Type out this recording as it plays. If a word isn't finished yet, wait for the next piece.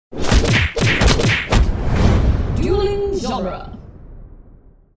genre.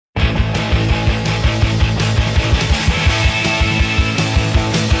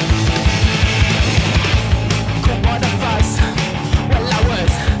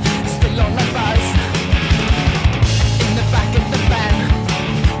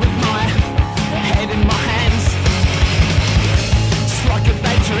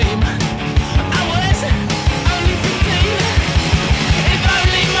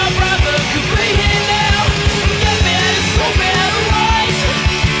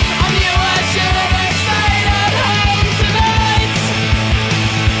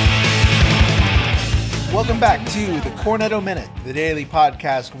 Welcome back to the Cornetto Minute, the daily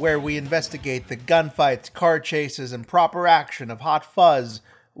podcast where we investigate the gunfights, car chases, and proper action of Hot Fuzz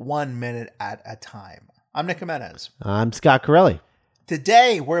 1 minute at a time. I'm Nick Jimenez. I'm Scott Corelli.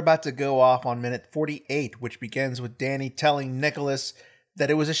 Today, we're about to go off on minute 48, which begins with Danny telling Nicholas that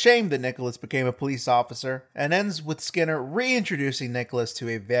it was a shame that Nicholas became a police officer, and ends with Skinner reintroducing Nicholas to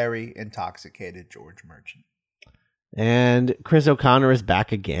a very intoxicated George Merchant. And Chris O'Connor is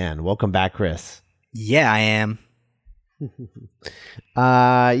back again. Welcome back, Chris. Yeah, I am.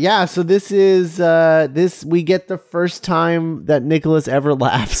 So this is we get the first time that Nicholas ever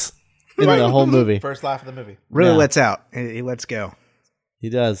laughs in the whole movie. First laugh of the movie. Really lets out. He lets go. He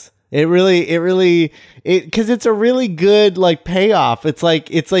does. It really because it's a really good like payoff. It's like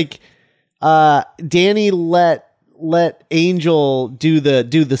Danny let Angel do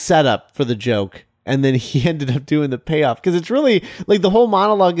the setup for the joke. And then he ended up doing the payoff because it's really like the whole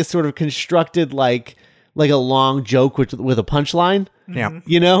monologue is sort of constructed like a long joke with a punchline. Yeah,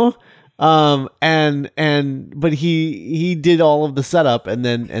 you know, but he did all of the setup and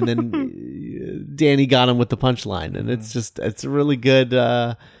then Danny got him with the punchline, and it's really good.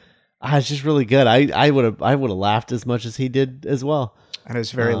 It's just really good. I would have laughed as much as he did as well. And it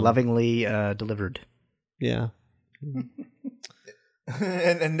was very lovingly delivered. Yeah.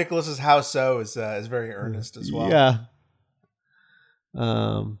 and Nicholas's how so is very earnest as well. Yeah.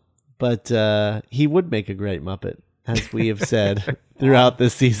 But he would make a great Muppet, as we have said throughout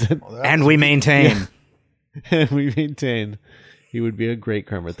this season. And we maintain. And we maintain he would be a great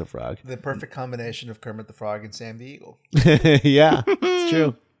Kermit the Frog. The perfect combination of Kermit the Frog and Sam the Eagle. Yeah, it's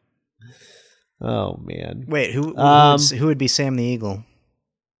true. Oh man. Wait, who would be Sam the Eagle?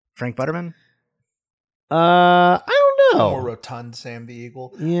 Frank Butterman? I don't know. More rotund Sam the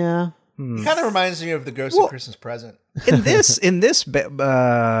Eagle. Yeah. He kind of reminds me of the Ghost of Christmas Present. in this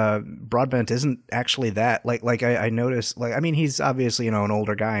Broadbent isn't actually that like I noticed, like, I mean, he's obviously, you know, an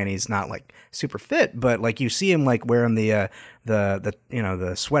older guy and he's not like super fit, but like you see him like wearing the you know,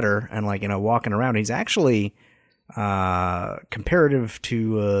 the sweater and like, you know, walking around. He's actually comparative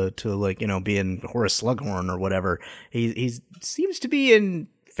to like, you know, being Horace Slughorn or whatever. He seems to be in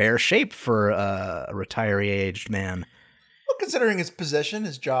fair shape for a retiree aged man. Well, considering his position,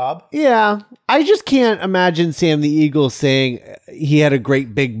 his job. Yeah. I just can't imagine Sam the Eagle saying he had a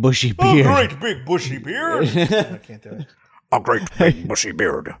great big bushy beard. A great big bushy beard. I can't do it. A great big bushy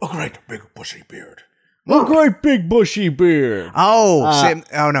beard. A great big bushy beard. A great big bushy beard. Oh,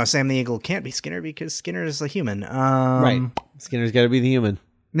 Sam the Eagle can't be Skinner because Skinner is a human. Right. Skinner's got to be the human.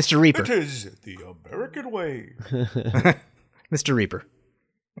 Mr. Reaper. It is the American way. Mr. Reaper.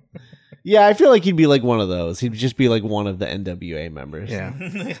 Yeah, I feel like he'd be like one of those. He'd just be like one of the NWA members. Yeah.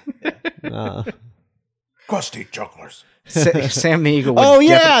 Crusty jugglers. Sam the Eagle would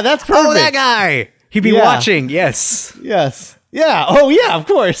that's perfect. Oh, that guy. He'd be watching. Yes. Yes. Yeah. Oh, yeah, of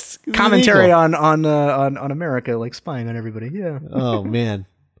course. Commentary on America, like spying on everybody. Yeah. Oh, man.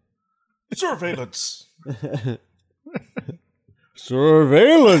 Surveillance.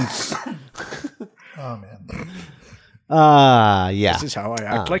 Surveillance. Oh, man. Yeah. This is how I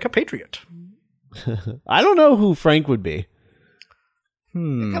act like a patriot. I don't know who Frank would be.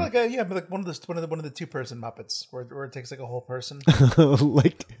 Kind of like one of the 2-person Muppets where it takes like a whole person.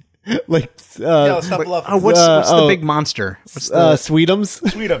 Like what's the big monster? What's the Sweetums?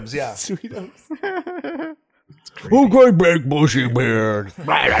 Sweetums, yeah. Sweetums. Oh, great big bushy beard.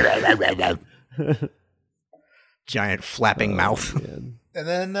 Giant flapping mouth. And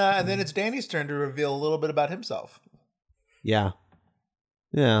then it's Danny's turn to reveal a little bit about himself. Yeah.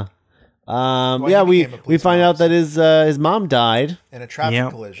 Yeah. We find out that his mom died in a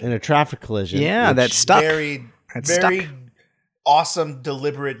traffic collision. Yeah, that stuck. Very awesome,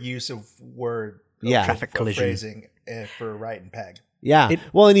 deliberate use of word. Traffic collision phrasing for Wright and Peg. Yeah.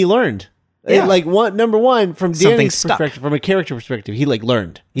 And he learned. Yeah. Number one, from Danny's stuck. perspective, from a character perspective, he like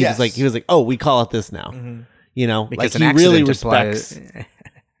learned. He was like, oh, we call it this now. Mm-hmm. You know, because like he really respects.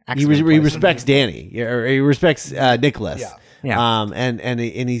 He respects Danny, or he respects Nicholas. Yeah. Yeah. And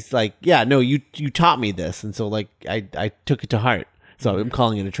he's like, yeah, no, you taught me this, and so like I took it to heart. So I'm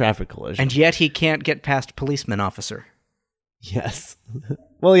calling it a traffic collision. And yet he can't get past policeman officer. Yes.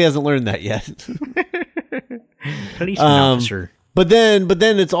 Well, he hasn't learned that yet. Policeman officer. But then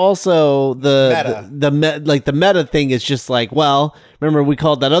it's also Meta. the meta thing is just like, well, remember we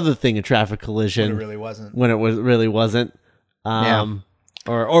called that other thing a traffic collision It really wasn't. when it really wasn't. Yeah.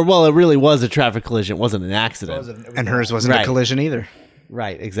 Or well, it really was a traffic collision. It wasn't an accident. It was And hers wasn't Right. a collision either.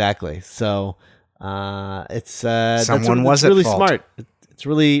 Right, exactly. So it's Someone was it's really at fault. smart. It's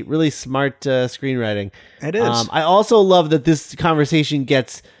really really smart screenwriting. It is. I also love that this conversation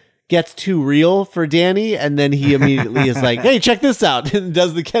gets too real for Danny, and then he immediately is like, "Hey, check this out," and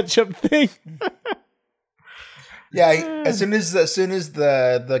does the ketchup thing. Yeah, as soon as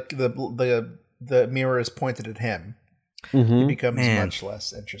the mirror is pointed at him, he becomes Man. much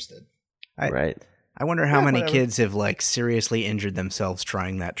less interested. Right. I wonder how many whatever. kids have like seriously injured themselves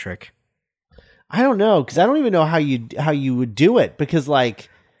trying that trick. I don't know, because I don't even know how you would do it, because like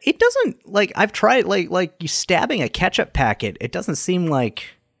It doesn't like I've tried like you stabbing a ketchup packet. It doesn't seem like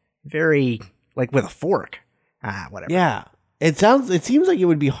very like with a fork. Whatever. yeah, it seems like it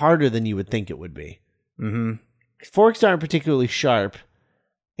would be harder than you would think it would be. Mm-hmm. Forks aren't particularly sharp,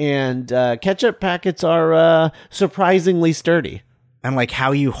 and ketchup packets are surprisingly sturdy. And like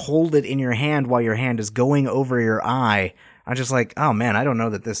how you hold it in your hand while your hand is going over your eye. I'm just like, oh man, I don't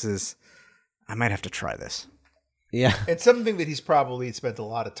know that this is. I might have to try this. Yeah, It's something that he's probably spent a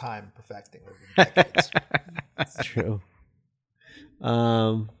lot of time perfecting over decades. that's true.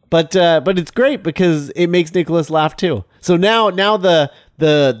 But it's great because it makes Nicholas laugh too. So now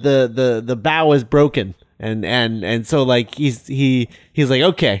the bow is broken, and so like he's like,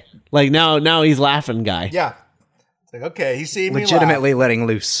 okay, like now he's laughing guy. Yeah. It's like, okay, he's seen me Legitimately letting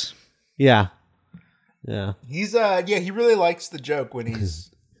loose. Yeah. He's he really likes the joke when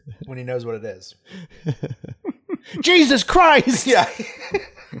he knows what it is. Jesus Christ! Yeah.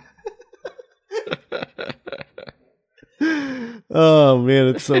 Oh man,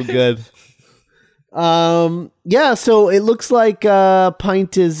 it's so good. Yeah, so it looks like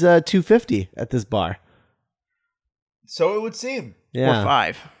pint is $2.50 at this bar. So it would seem. Yeah. Or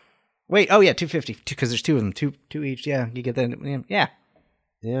 5. Wait, oh yeah, $2.50 because there's 2 of them, two each. Yeah, you get that. Yeah.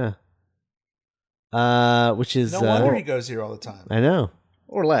 Yeah. Which is No wonder he goes here all the time. I know.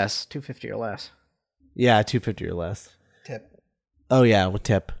 Or less, $2.50 or less. Yeah, $2.50 or less. Tip. Oh yeah, with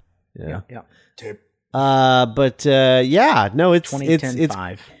tip. Yeah. Yeah. Tip. But yeah, no, it's 2010 it's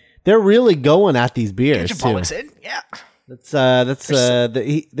 5. they're really going at these beers Get too. your bollocks in. Yeah.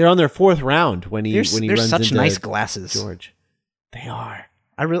 They're on their 4th round when he There's runs such into nice glasses. George. They are.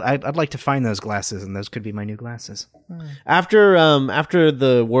 I'd like to find those glasses, and those could be my new glasses. After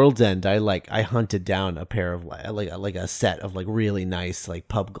the World's End, I hunted down a pair of like a set of like really nice like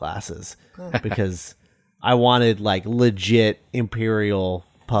pub glasses because I wanted like legit imperial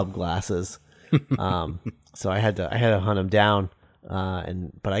pub glasses. So I had to hunt them down.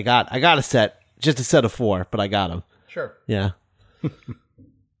 But I got a set, just a set of 4, but I got them. Sure. Yeah.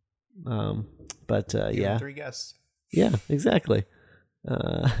 But Give him yeah. 3 guests. Yeah, exactly.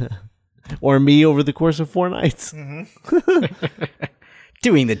 Or me over the course of 4 nights.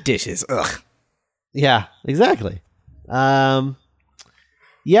 Doing the dishes. Ugh. Yeah, exactly.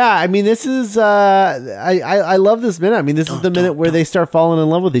 Yeah, I mean, this is I love this minute. I mean, this is the minute where they start falling in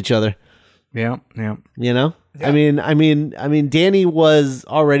love with each other. Yeah. Yeah. You know, Yeah. I mean, Danny was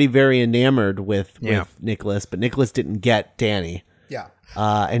already very enamored with Nicholas, but Nicholas didn't get Danny, Yeah.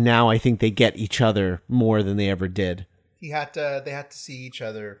 and now I think they get each other more than they ever did They had to see each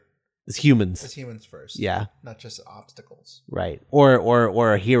other as humans. as humans first. Yeah, Not just obstacles. right.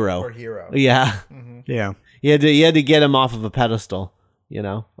 Or a hero. Or hero. Yeah, Yeah. you had to get him off of a pedestal, you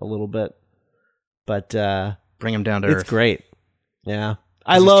know, a little bit. But Bring him down to it's earth. great. Yeah.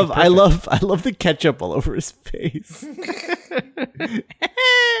 I he's love too the ketchup all over his face. And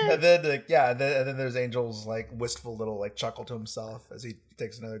then and then there's Angel's like wistful little like chuckle to himself as he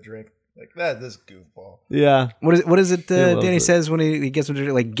takes another drink. Like this goofball. Yeah. What is it loves Danny it. says when he gets him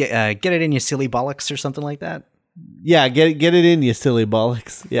to like get it in you silly bollocks or something like that? Yeah, get it in, you silly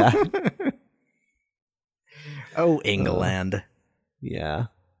bollocks. Yeah. Oh, England. Yeah.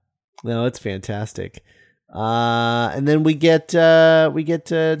 No, it's fantastic. And then we get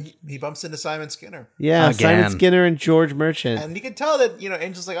He bumps into Simon Skinner. Simon Again. Skinner and George Merchant. And you can tell that,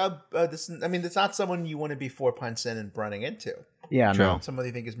 Angel's like, it's not someone you want to be 4 punts in and running into. Yeah, no. Somebody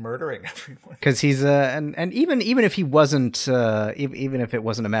you think is murdering everyone. Because he's and even if he wasn't even if it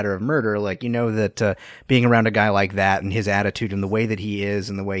wasn't a matter of murder, like that being around a guy like that and his attitude and the way that he is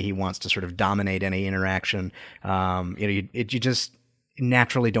and the way he wants to sort of dominate any interaction, you just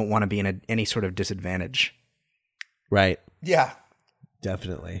naturally don't want to be in any sort of disadvantage. Right. Yeah.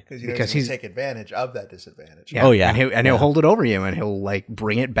 Definitely. Because he's take advantage of that disadvantage. Yeah. Oh yeah, and he'll hold it over you, and he'll like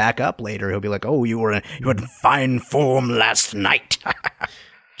bring it back up later. He'll be like, "Oh, you had fine form last night."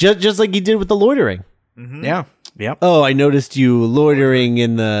 just like he did with the loitering. Mm-hmm. Yeah. Yep. Oh, I noticed you loitering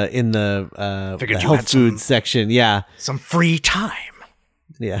in the Figured the you health had some- food section. Yeah. Some free time.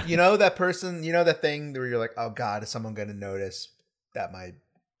 Yeah. That person, that thing where you're like, oh God, is someone going to notice that my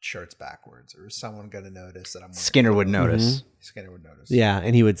shirt's backwards, or is someone going to notice that I'm wearing Skinner would notice. Skinner would notice. Yeah,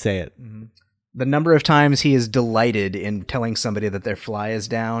 and he would say it. Mm-hmm. The number of times he is delighted in telling somebody that their fly is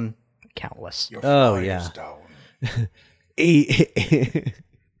down, countless. Your Oh, fly yeah. is down.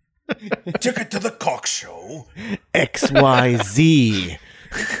 Ticket to the cock show. XYZ.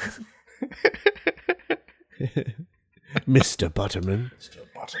 Mr. Butterman.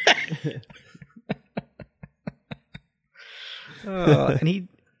 And he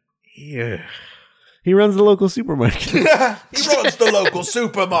He runs the local supermarket. He runs the local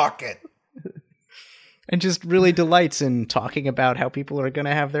supermarket. and just really delights in talking about how people are going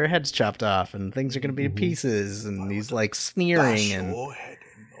to have their heads chopped off and things are going to be pieces, and he's like sneering and Your head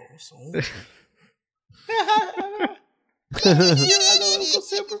in those holes. You're at the local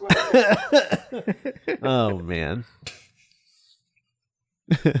supermarket. Oh, man.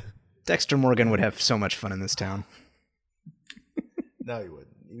 Dexter Morgan would have so much fun in this town. No, you wouldn't.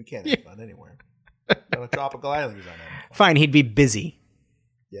 You can't have fun anywhere. On a tropical island, you're not having fun. Fine, he'd be busy.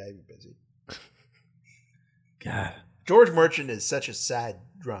 Yeah, he'd be busy. God. George Merchant is such a sad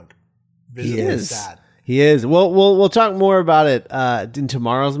drunk. Visibly is. sad. He is. Well, we'll talk more about it in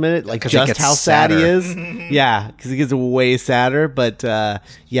tomorrow's minute, like 'Cause it just gets how sad he sadder. is. Yeah, because he gets way sadder. But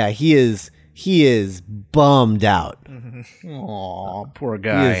yeah, he is bummed out. Aw, poor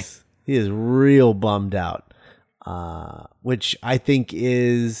guy. He is real bummed out. Which I think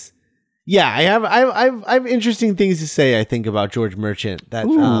is, yeah. I have interesting things to say. I think about George Merchant that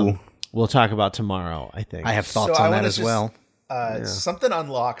we'll talk about tomorrow. I think I have thoughts So I on that wanna as just- well. Something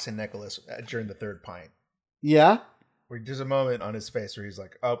unlocks in Nicholas during the third pint. Yeah. Where there's a moment on his face where he's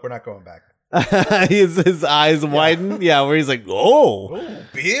like, "Oh, we're not going back." his eyes widen. Yeah, where he's like, "Oh, Oh,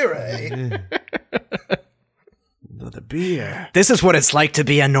 beer, eh?" another beer." This is what it's like to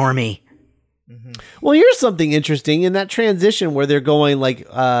be a normie. Well, here's something interesting in that transition where they're going like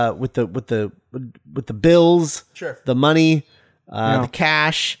with the bills, Sure. the money, the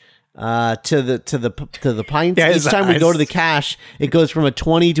cash, to the pints. Yeah, Each his time we go eyes. to the cash, it goes from a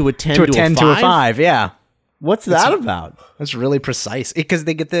 20 to a 10 To a 10 to a 5, yeah. What's that about? That's really precise because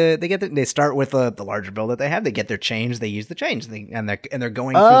they start with the larger bill that they have. They get their change. They use the change, and they're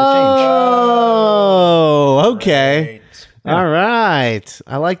going through the change. Oh, okay. Right. All right.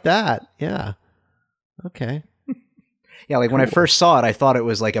 I like that. Yeah. Okay. Yeah, like when I first saw it, I thought it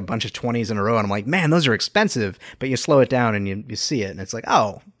was like a bunch of 20s in a row, and I'm like, man, those are expensive. But you slow it down and you see it, and it's like,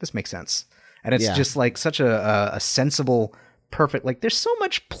 oh, this makes sense. And it's just like such a sensible, perfect. Like there's so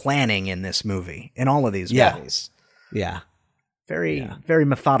much planning in this movie, in all of these movies. Yeah. Very, very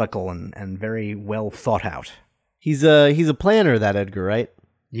methodical and very well thought out. He's a planner, that Edgar, right?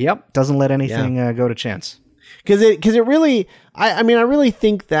 Yep, doesn't let anything go to chance. Because it really, I mean, I really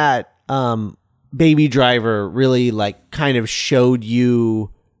think that Baby Driver really like kind of showed you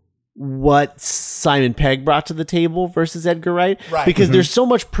what Simon Pegg brought to the table versus Edgar Wright. Right. Because there's so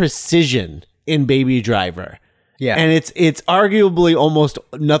much precision in Baby Driver. Yeah. And it's arguably almost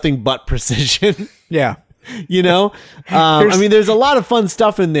nothing but precision. Yeah. You know, I mean, there's a lot of fun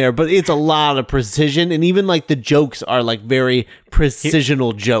stuff in there, but it's a lot of precision, and even like the jokes are like very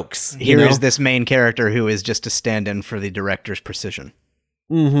precisional jokes. Here is this main character who is just a stand-in for the director's precision.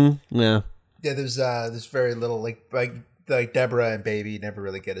 Mm-hmm. Yeah. Yeah, there's very little like Deborah and Baby never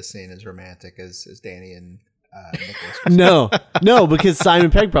really get a scene as romantic as Danny and Nicholas. No, because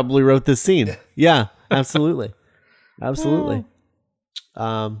Simon Pegg probably wrote this scene. Yeah, absolutely.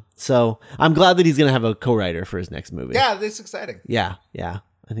 So I'm glad that he's gonna have a co-writer for his next movie. Yeah, that's exciting. Yeah, I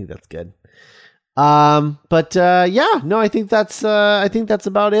think that's good. I think that's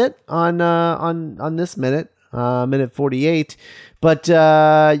about it on this minute. minute 48. But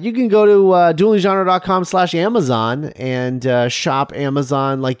you can go to duelinggenre.com/Amazon and shop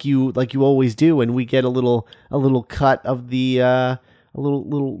Amazon like you always do, and we get a little cut of the a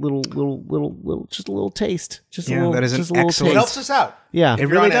little just a little taste. Just a little, that is an just a little excellent- It taste. helps us out. Yeah, It really If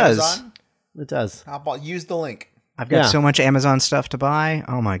you're on does. Amazon, it does. how about use the link? I've got Yeah. so much Amazon stuff to buy.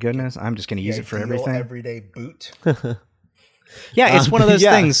 Oh my goodness. I'm just going to use it for Ideal everything. Everyday boot. Yeah, it's one of those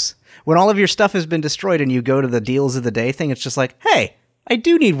yeah. things. When all of your stuff has been destroyed and you go to the deals of the day thing, it's just like, hey, I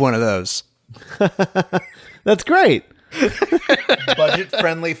do need one of those. That's great.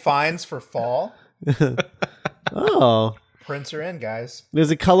 Budget-friendly finds for fall. Oh, Prints are in, guys.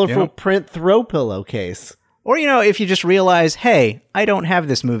 there's a colorful Yep. print throw pillowcase. Or, if you just realize, hey, I don't have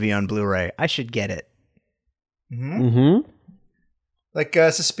this movie on Blu-ray. I should get it. Mm-hmm. Like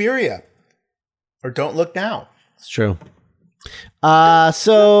Suspiria. Or Don't Look Now. It's true.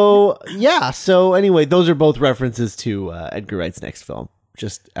 So anyway, those are both references to Edgar Wright's next film.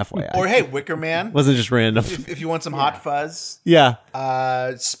 Just FYI. Or hey, Wicker Man. Wasn't just random. If you want some hot fuzz. Yeah.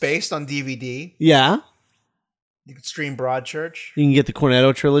 Spaced on DVD. Yeah. You can stream Broadchurch. You can get the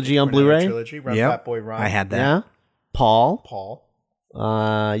Cornetto trilogy on Blu-ray. Trilogy. Run Yep. Fat Boy Run. I had that. Yeah. Paul. Paul.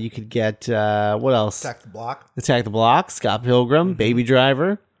 You could get what else? Attack the Block. Attack the Block. Scott Pilgrim. Baby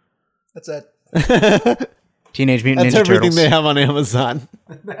Driver. That's it. Teenage Mutant That's Ninja everything Turtles. they have on Amazon.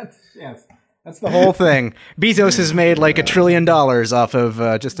 That's the whole thing. Bezos has made like $1 trillion off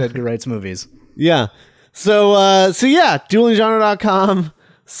of just Edgar Wright's movies. Yeah. So yeah,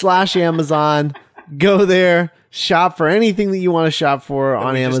 duelinggenre.com/Amazon. Go there, shop for anything that you want to shop for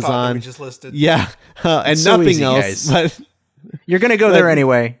on We just talked- Amazon. we just listed. Yeah. And so nothing easy, else. guys. But You're going to go there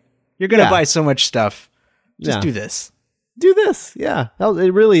anyway. You're going to Yeah. buy so much stuff. Just Yeah. do this. do this. Yeah.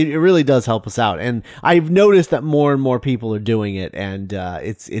 It really does help us out. And I've noticed that more and more people are doing it, and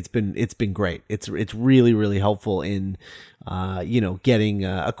it's been great. It's really, really helpful in getting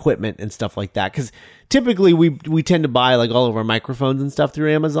equipment and stuff like that. Because typically we tend to buy like all of our microphones and stuff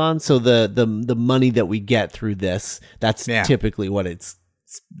through Amazon. So the money that we get through this, that's typically what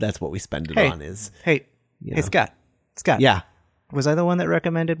that's what we spend it on is. Hey, Scott. Yeah. Was I the one that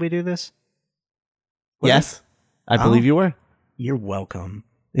recommended we do this? Yes. I believe you were. You're welcome.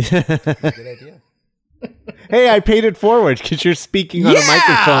 Good idea. Hey, I paid it forward because you're speaking on a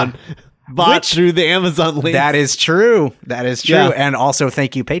microphone bought through the Amazon link. That is true. Yeah. And also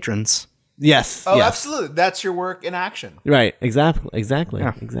thank you, patrons. Yes. Oh, yes. absolutely. That's your work in action. Right. Exactly.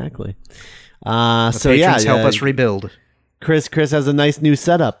 Yeah. Exactly. The So yeah, patrons help us rebuild. Chris has a nice new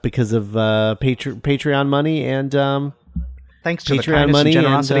setup because of Patreon money and Thanks to the Patreon kindness money and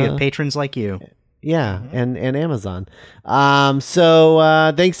generosity and, of patrons like you. and Amazon.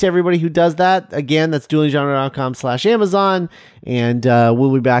 So thanks to everybody who does that. Again, that's duelinggenre.com/Amazon, and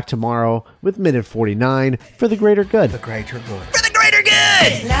we'll be back tomorrow with Minute 49 for the greater good. The greater good. For the greater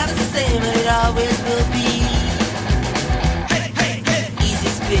good! Life is the same and it always will be. Easy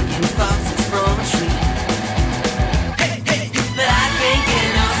speaking foxes from a tree. But I can't get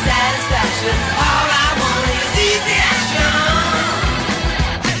no satisfaction. All I want is easy action.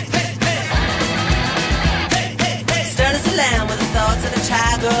 Stern as a lamb with the thoughts of a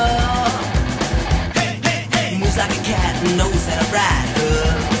tiger. Moves like a cat and knows how to ride.